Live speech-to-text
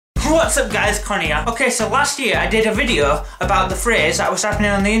What's up guys, Con here. Okay, so last year I did a video about the phrase that was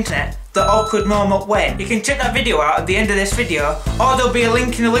happening on the internet, the awkward moment when. You can check that video out at the end of this video, or there'll be a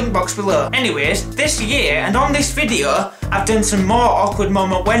link in the link box below. Anyways, this year and on this video, I've done some more awkward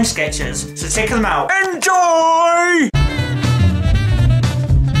moment when sketches, so check them out. Enjoy!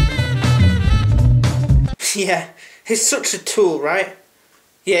 Yeah, he's such a tool, right?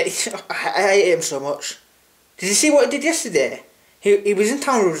 Yeah, I hate him so much. Did you see what he did yesterday? He was in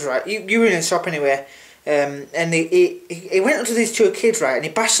town, right? You were in the shop anyway, and he went up to these two kids, right, and he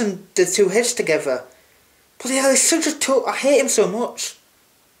bashed them, the two heads together. Bloody hell, he's such a tool. I hate him so much.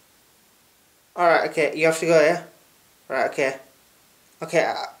 Alright, okay, you have to go, yeah? Right, okay.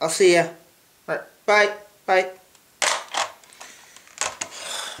 Okay, I'll see you. Right, bye, bye.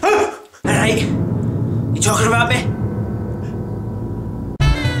 Alright, you talking about me?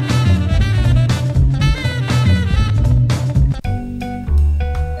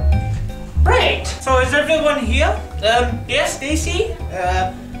 So is everyone here? Yes, Daisy,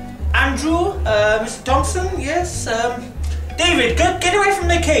 Andrew, Mr. Thompson, yes, David, get away from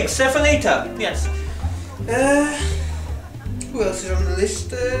the cake, save for later, yes. Who else is on the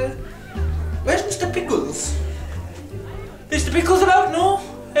list? Where's Mr. Pickles? Mr. Pickles about? No?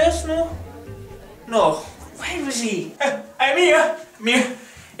 Yes, no? No. Where is he? I'm here.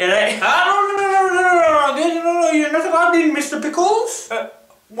 You're right. No, you're not allowed in, Mr. Pickles.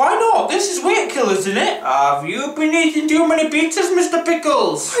 Why not? This is weight killers, isn't it? Have you been eating too many pizzas, Mr.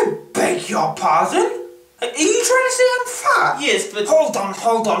 Pickles? I beg your pardon? Are you trying to say I'm fat? Yes, but... Hold on.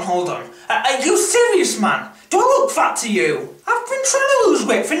 Are you serious, man? Do I look fat to you? I've been trying to lose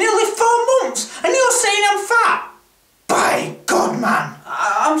weight for nearly 4 months, and you're saying I'm fat? By God, man.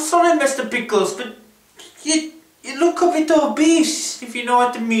 I'm sorry, Mr. Pickles, but you look a bit obese, if you know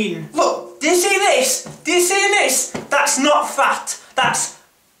what I mean. Look, do you see this? That's not fat. That's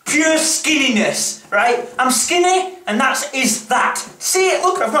pure skinniness, right? I'm skinny, and is that. See it?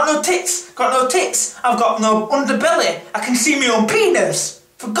 Look, I've got no tits. I've got no underbelly. I can see my own penis.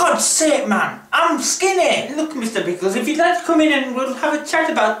 For God's sake, man, I'm skinny. Look, Mr. Pickles, if you'd like to come in and we'll have a chat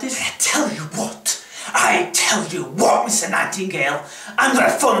about this. I tell you what, Mr. Nightingale, I'm gonna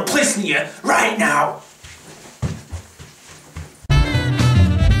phone the police on you right now.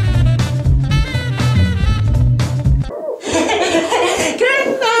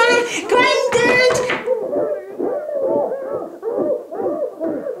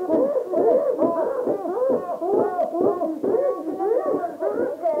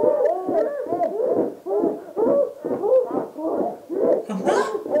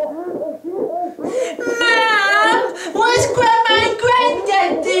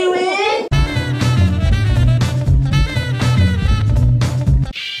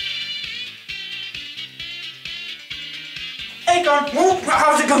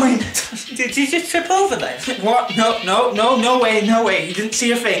 How's it going? Did you just trip over then? What? No way. You didn't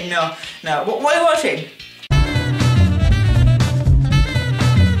see a thing, no. What are you watching?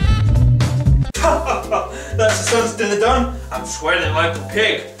 That's the sun's dinner done. I'm sweating like a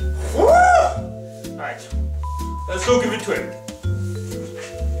pig. Woo! Right, let's go give it to him.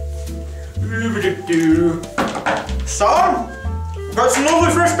 Son, got some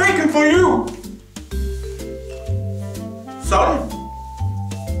lovely fresh bacon for you. Son,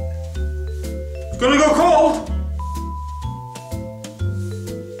 it's gonna go cold.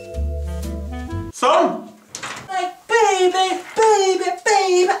 Son, like baby, oh like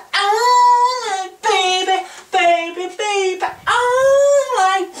baby, oh like baby.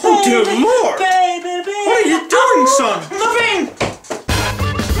 Oh dear Lord.